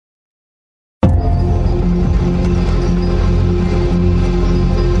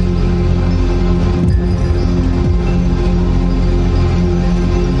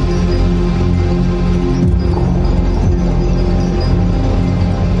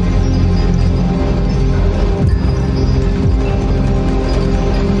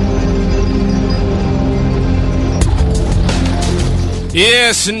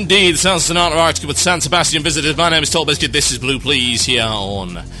Yes, indeed. Sounds an Antarctica with San Sebastian visited. My name is Tall Biscuit. This is Blue Please here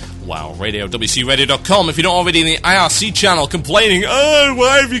on Wow Radio, WCRadio.com. If you're not already in the IRC channel complaining, oh,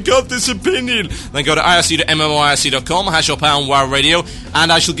 why have you got this opinion? Then go to IRC.MMOIRC.com, hash your pound Wow Radio,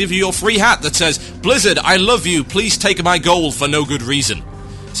 and I shall give you your free hat that says, Blizzard, I love you. Please take my gold for no good reason.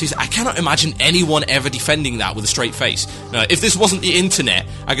 See, I cannot imagine anyone ever defending that with a straight face. Now, if this wasn't the internet,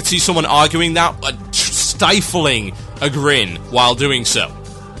 I could see someone arguing that, stifling a grin while doing so.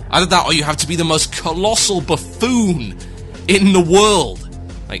 Either that, or you have to be the most colossal buffoon in the world.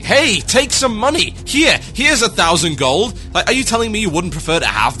 Like, hey, take some money. Here's 1,000 gold. Like, are you telling me you wouldn't prefer to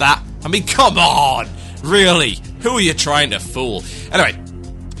have that? I mean, come on. Really? Who are you trying to fool? Anyway,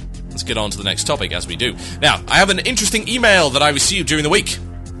 let's get on to the next topic as we do. Now, I have an interesting email that I received during the week.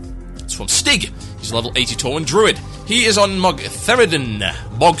 It's from Stig. He's a level 80 Tauren Druid. He is on Mogtheridon,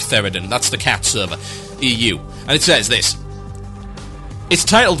 that's the cat server, EU. And it says this. It's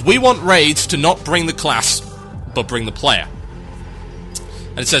titled, We Want Raids to Not Bring the Class, but Bring the Player.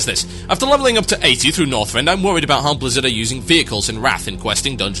 And it says this. After leveling up to 80 through Northrend, I'm worried about how Blizzard are using vehicles in Wrath in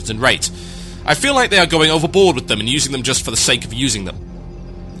questing, dungeons, and raids. I feel like they are going overboard with them and using them just for the sake of using them.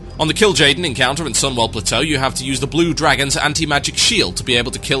 On the Kill Jaden encounter in Sunwell Plateau, you have to use the Blue Dragon's anti-magic shield to be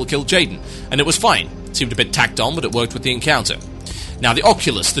able to kill Jaden, and it was fine. It seemed a bit tacked on, but it worked with the encounter. Now the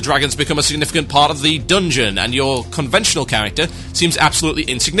Oculus, the dragons become a significant part of the dungeon, and your conventional character seems absolutely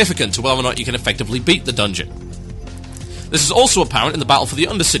insignificant to whether or not you can effectively beat the dungeon. This is also apparent in the battle for the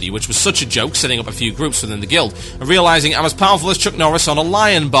Undercity, which was such a joke, setting up a few groups within the guild, and realising I'm as powerful as Chuck Norris on a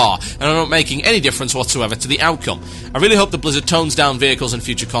lion bar, and I'm not making any difference whatsoever to the outcome. I really hope that Blizzard tones down vehicles in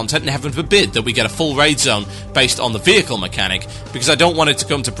future content, and heaven forbid that we get a full raid zone based on the vehicle mechanic, because I don't want it to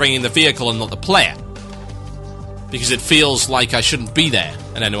come to bringing the vehicle and not the player. Because it feels like I shouldn't be there,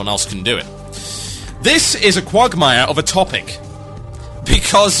 and anyone else can do it. This is a quagmire of a topic,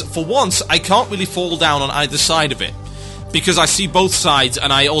 because for once I can't really fall down on either side of it. Because I see both sides,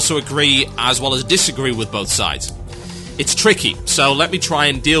 and I also agree as well as disagree with both sides. It's tricky, so let me try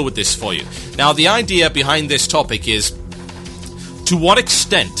and deal with this for you. Now, the idea behind this topic is, to what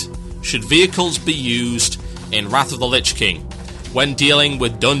extent should vehicles be used in Wrath of the Lich King when dealing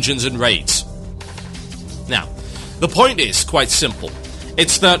with dungeons and raids? Now, the point is quite simple.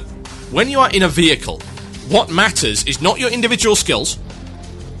 It's that when you are in a vehicle, what matters is not your individual skills,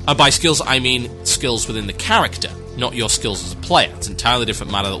 and by skills I mean skills within the character, not your skills as a player. It's an entirely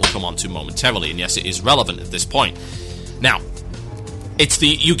different matter that we'll come on to momentarily, and yes, it is relevant at this point. Now,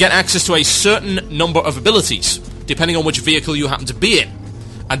 you get access to a certain number of abilities, depending on which vehicle you happen to be in.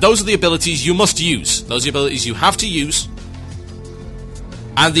 And those are the abilities you must use. Those are the abilities you have to use,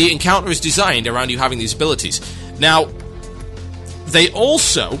 and the encounter is designed around you having these abilities. Now, they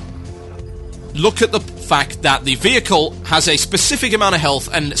also look at the fact that the vehicle has a specific amount of health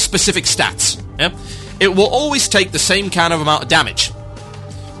and specific stats, yeah? It will always take the same kind of amount of damage.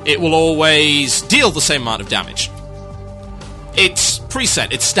 It will always deal the same amount of damage. It's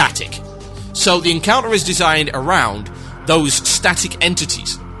preset, it's static. So the encounter is designed around those static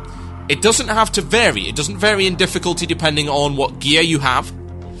entities. It doesn't have to vary. It doesn't vary in difficulty depending on what gear you have,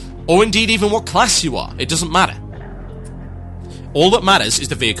 or indeed even what class you are. It doesn't matter. All that matters is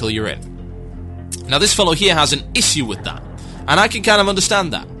the vehicle you're in. Now this fellow here has an issue with that, and I can kind of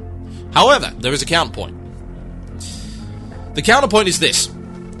understand that. However, there is a counterpoint. The counterpoint is this,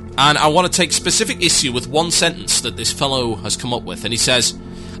 and I want to take specific issue with one sentence that this fellow has come up with, and he says,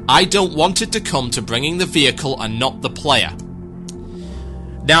 I don't want it to come to bringing the vehicle and not the player.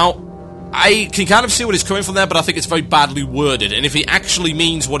 Now, I can kind of see what he's coming from there, but I think it's very badly worded, and if he actually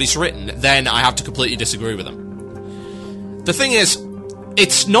means what he's written, then I have to completely disagree with him. The thing is,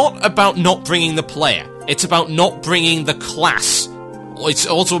 it's not about not bringing the player, it's about not bringing the class. It's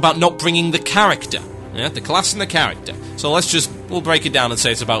also about not bringing the character. Yeah, the class and the character. So we'll break it down and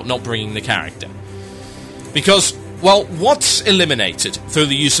say it's about not bringing the character. Because, well, what's eliminated through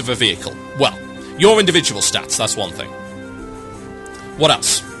the use of a vehicle? Well, your individual stats, that's one thing. What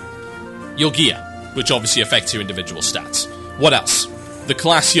else? Your gear, which obviously affects your individual stats. What else? The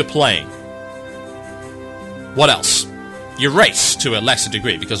class you're playing. What else? Your race, to a lesser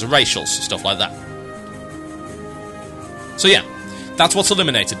degree, because of racials, stuff like that. So yeah. That's what's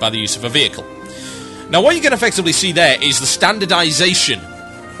eliminated by the use of a vehicle. Now, what you can effectively see there is the standardization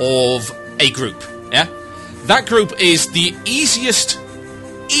of a group, yeah? That group is the easiest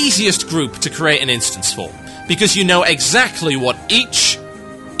group to create an instance for, because you know exactly what each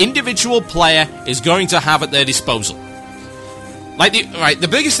individual player is going to have at their disposal. Like the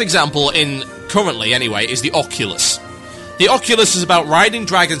biggest example currently anyway is the Oculus. The Oculus is about riding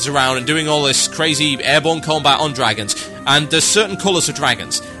dragons around and doing all this crazy airborne combat on dragons, and there's certain colours of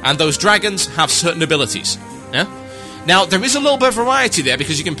dragons, and those dragons have certain abilities. Yeah? Now, there is a little bit of variety there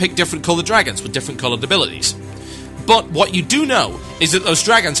because you can pick different coloured dragons with different coloured abilities. But what you do know is that those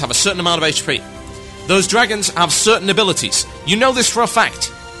dragons have a certain amount of HP. Those dragons have certain abilities. You know this for a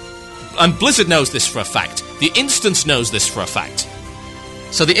fact. And Blizzard knows this for a fact. The instance knows this for a fact.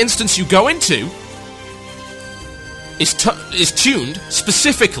 So the instance you go into is tuned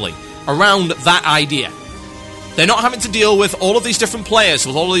specifically around that idea. They're not having to deal with all of these different players,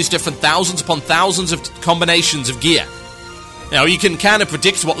 with all of these different thousands upon thousands of combinations of gear. Now, you can kind of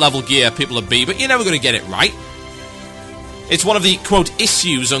predict what level gear people will be, but you're never going to get it right. It's one of the, quote,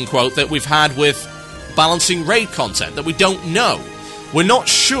 issues, unquote, that we've had with balancing raid content, that we don't know. We're not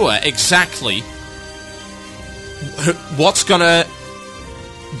sure exactly what's going to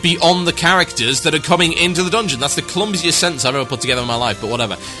be on the characters that are coming into the dungeon. That's the clumsiest sentence I've ever put together in my life, but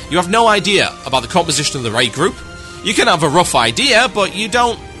whatever. You have no idea about the composition of the raid group. You can have a rough idea, but you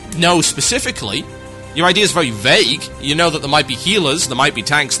don't know specifically. Your idea is very vague. You know that there might be healers, there might be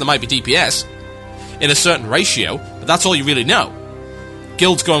tanks, there might be DPS in a certain ratio, but that's all you really know.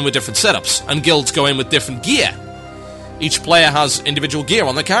 Guilds go in with different setups, and guilds go in with different gear. Each player has individual gear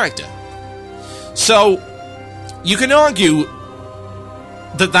on their character. So, you can argue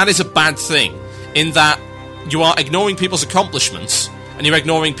that that is a bad thing, in that you are ignoring people's accomplishments, and you're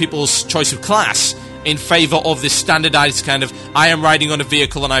ignoring people's choice of class in favour of this standardised kind of, I am riding on a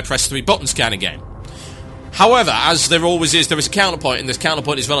vehicle and I press 3 buttons kind of game. However, as there always is, there is a counterpoint, and this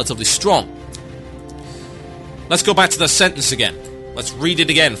counterpoint is relatively strong. Let's go back to the sentence again. Let's read it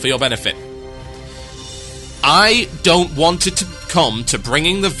again for your benefit. I don't want it to come to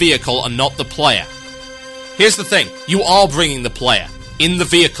bringing the vehicle and not the player. Here's the thing, you are bringing the player in the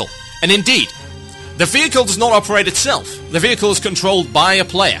vehicle. And indeed, the vehicle does not operate itself. The vehicle is controlled by a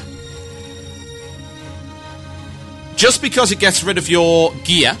player. Just because it gets rid of your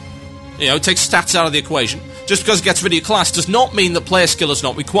gear, it takes stats out of the equation, just because it gets rid of your class does not mean that player skill is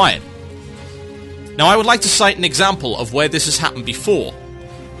not required. Now, I would like to cite an example of where this has happened before.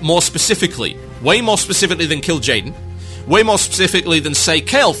 More specifically, way more specifically than Kill Jaden, way more specifically than, say,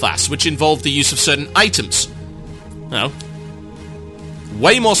 Kael'thas, which involved the use of certain items.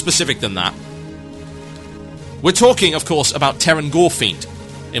 Way more specific than that. We're talking, of course, about Terran Gorefiend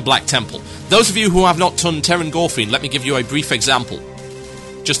in Black Temple. Those of you who have not done Terran Gorefiend, let me give you a brief example,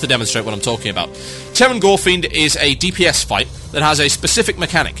 just to demonstrate what I'm talking about. Terran Gorefiend is a DPS fight that has a specific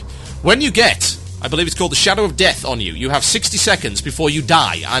mechanic. When you get, I believe it's called the Shadow of Death on you, you have 60 seconds before you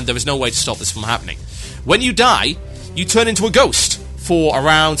die, and there is no way to stop this from happening. When you die, you turn into a ghost for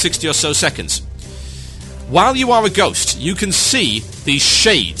around 60 or so seconds. While you are a ghost, you can see these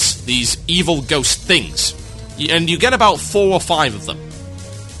shades, these evil ghost things, and you get about 4 or 5 of them.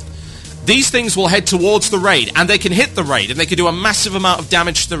 These things will head towards the raid, and they can hit the raid, and they can do a massive amount of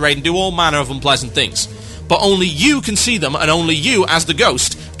damage to the raid and do all manner of unpleasant things. But only you can see them, and only you, as the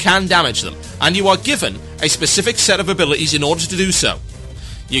ghost, can damage them. And you are given a specific set of abilities in order to do so.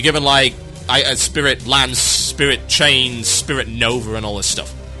 You're given, like, Spirit Lance, Spirit Chain, Spirit Nova, and all this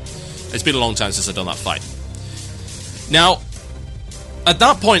stuff. It's been a long time since I've done that fight. Now, at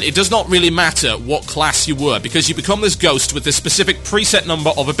that point, it does not really matter what class you were, because you become this ghost with this specific preset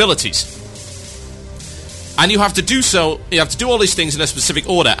number of abilities. And you have to do so, you have to do all these things in a specific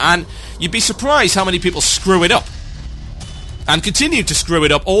order, and you'd be surprised how many people screw it up. And continue to screw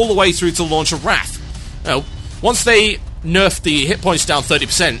it up all the way through to the launch of Wrath. Once they nerfed the hit points down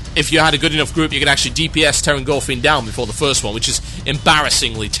 30%, if you had a good enough group, you could actually DPS Terran Gorefiend down before the first one, which is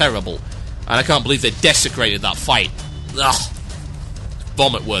embarrassingly terrible. And I can't believe they desecrated that fight. Ugh.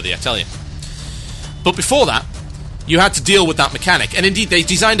 Vomit-worthy, I tell you. But before that, you had to deal with that mechanic. And indeed, they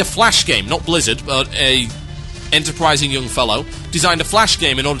designed a flash game, not Blizzard, but a enterprising young fellow, designed a flash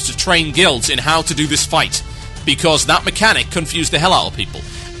game in order to train guilds in how to do this fight. Because that mechanic confused the hell out of people.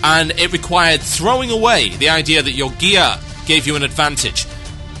 And it required throwing away the idea that your gear gave you an advantage,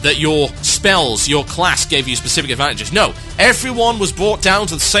 that your spells, your class gave you specific advantages. No, everyone was brought down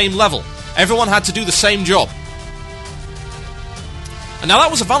to the same level. Everyone had to do the same job. And now that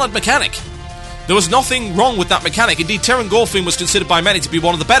was a valid mechanic. There was nothing wrong with that mechanic. Indeed, Terran Gorefiend was considered by many to be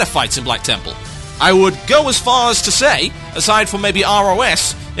one of the better fights in Black Temple. I would go as far as to say, aside from maybe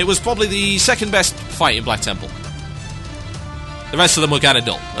ROS, it was probably the second best fight in Black Temple. The rest of them were kind of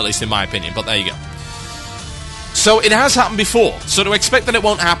dull, at least in my opinion, but there you go. So it has happened before, so to expect that it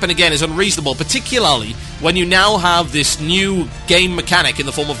won't happen again is unreasonable, particularly when you now have this new game mechanic in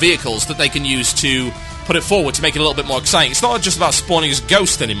the form of vehicles that they can use to put it forward to make it a little bit more exciting. It's not just about spawning as a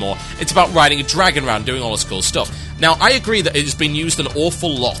ghost anymore, it's about riding a dragon around doing all this cool stuff. Now, I agree that it has been used an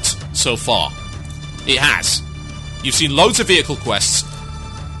awful lot so far. It has. You've seen loads of vehicle quests,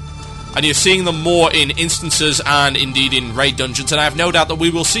 and you're seeing them more in instances and indeed in raid dungeons, and I have no doubt that we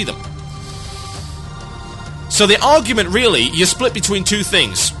will see them. So the argument really, you're split between two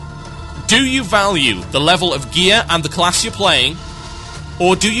things. Do you value the level of gear and the class you're playing,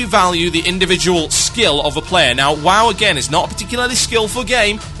 or do you value the individual skill of a player? Now, WoW, again, is not a particularly skillful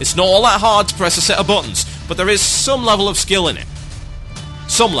game. It's not all that hard to press a set of buttons, but there is some level of skill in it.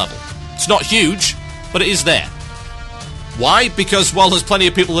 Some level. It's not huge, but it is there. Why? Because, well, there's plenty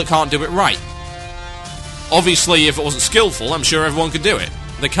of people that can't do it right. Obviously, if it wasn't skillful, I'm sure everyone could do it.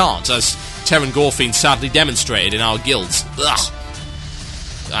 They can't, as Terran Gorfine sadly demonstrated in our guilds. Ugh.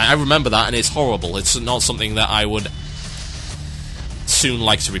 I remember that, and it's horrible. It's not something that I would soon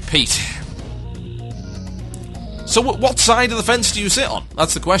like to repeat. So what side of the fence do you sit on?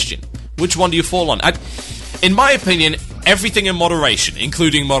 That's the question. Which one do you fall on? In my opinion, everything in moderation,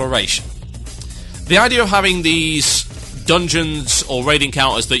 including moderation. The idea of having these dungeons or raid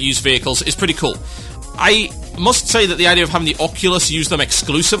encounters that use vehicles is pretty cool. I must say that the idea of having the Oculus use them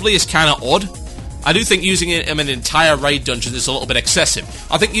exclusively is kind of odd. I do think using them in an entire raid dungeon is a little bit excessive.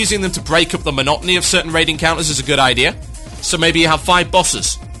 I think using them to break up the monotony of certain raid encounters is a good idea. So maybe you have 5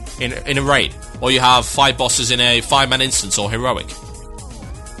 bosses in a raid, or you have 5 bosses in a 5-man instance or heroic.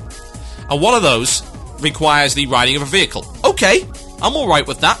 And one of those requires the riding of a vehicle. Okay, I'm alright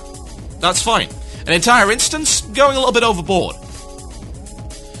with that. That's fine. An entire instance? Going a little bit overboard.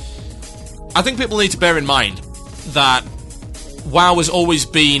 I think people need to bear in mind that WoW has always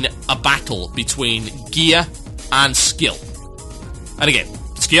been a battle between gear and skill. And again,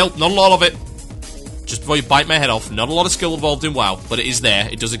 skill, not a lot of it. Just before you bite my head off, not a lot of skill involved in WoW, but it is there.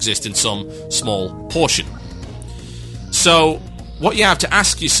 It does exist in some small portion. So, what you have to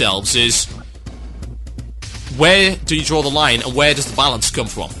ask yourselves is, where do you draw the line, and where does the balance come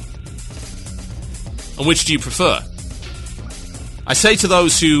from? And which do you prefer? I say to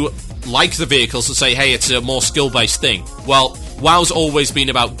those who like the vehicles and say, hey, it's a more skill-based thing. Well, WoW's always been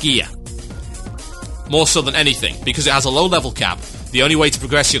about gear. More so than anything, because it has a low level cap. The only way to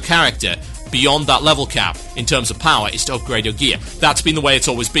progress your character beyond that level cap in terms of power is to upgrade your gear. That's been the way it's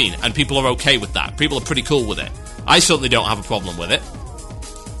always been, and people are okay with that. People are pretty cool with it. I certainly don't have a problem with it.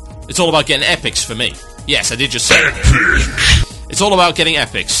 It's all about getting epics for me. Yes, I did just say it. It's all about getting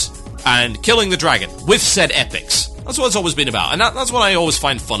epics and killing the dragon with said epics. That's what it's always been about, and that's what I always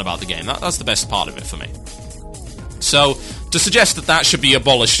find fun about the game. That's the best part of it for me. So, to suggest that that should be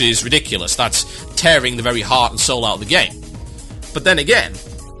abolished is ridiculous. That's tearing the very heart and soul out of the game. But then again,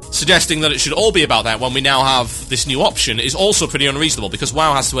 suggesting that it should all be about that when we now have this new option is also pretty unreasonable, because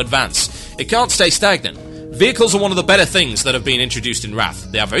WoW has to advance. It can't stay stagnant. Vehicles are one of the better things that have been introduced in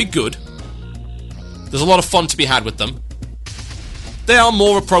Wrath. They are very good. There's a lot of fun to be had with them. They are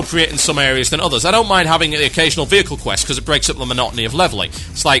more appropriate in some areas than others. I don't mind having the occasional vehicle quest because it breaks up the monotony of leveling.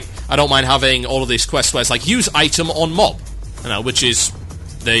 It's like, I don't mind having all of these quests where it's like, use item on mob, which is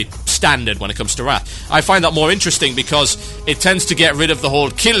the standard when it comes to Wrath. I find that more interesting because it tends to get rid of the whole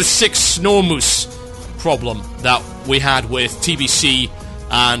kill 6 snow moose problem that we had with TBC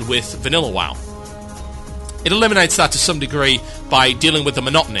and with Vanilla WoW. It eliminates that to some degree by dealing with the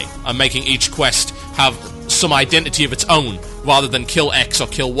monotony and making each quest have some identity of its own rather than kill X or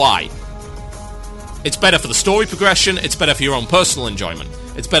kill Y. It's better for the story progression, it's better for your own personal enjoyment,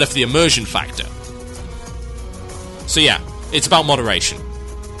 it's better for the immersion factor. So yeah, it's about moderation.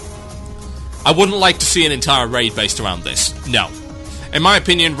 I wouldn't like to see an entire raid based around this. No. In my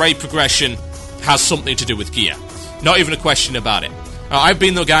opinion, raid progression has something to do with gear. Not even a question about it. I've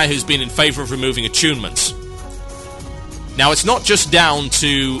been the guy who's been in favour of removing attunements. Now, it's not just down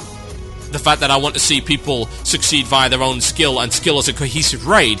to the fact that I want to see people succeed via their own skill and skill as a cohesive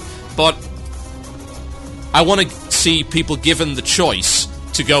raid, but I want to see people given the choice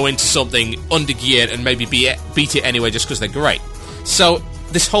to go into something undergeared and maybe beat it anyway just because they're great. So,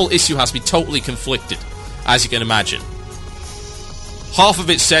 this whole issue has me totally conflicted, as you can imagine. Half of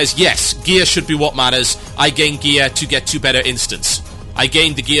it says, yes, gear should be what matters. I gain gear to get to better instance. I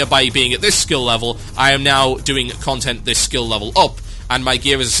gained the gear by being at this skill level. I am now doing content this skill level up, and my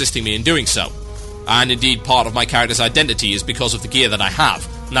gear is assisting me in doing so. And indeed, part of my character's identity is because of the gear that I have,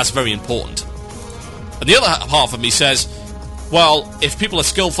 and that's very important. And the other half of me says, well, if people are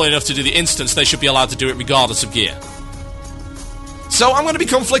skillful enough to do the instance, they should be allowed to do it regardless of gear. So I'm going to be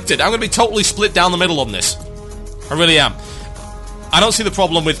conflicted. I'm going to be totally split down the middle on this. I really am. I don't see the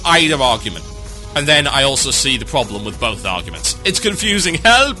problem with either argument. And then I also see the problem with both arguments. It's confusing.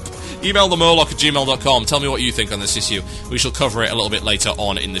 Help! Email themurloc@gmail.com. Tell me what you think on this issue. We shall cover it a little bit later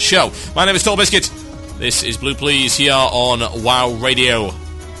on in the show. My name is Tall Biscuit. This is Blue Please here on WoW Radio.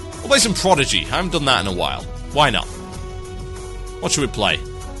 We'll play some Prodigy. I haven't done that in a while. Why not? What should we play?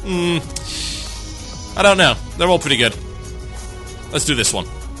 I don't know. They're all pretty good. Let's do this one.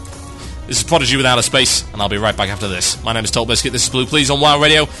 This is Prodigy without a space, and I'll be right back after this. My name is Toll Biscuit, this is Blue Please on WoW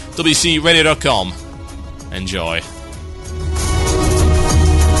Radio, WCRadio.com. Enjoy.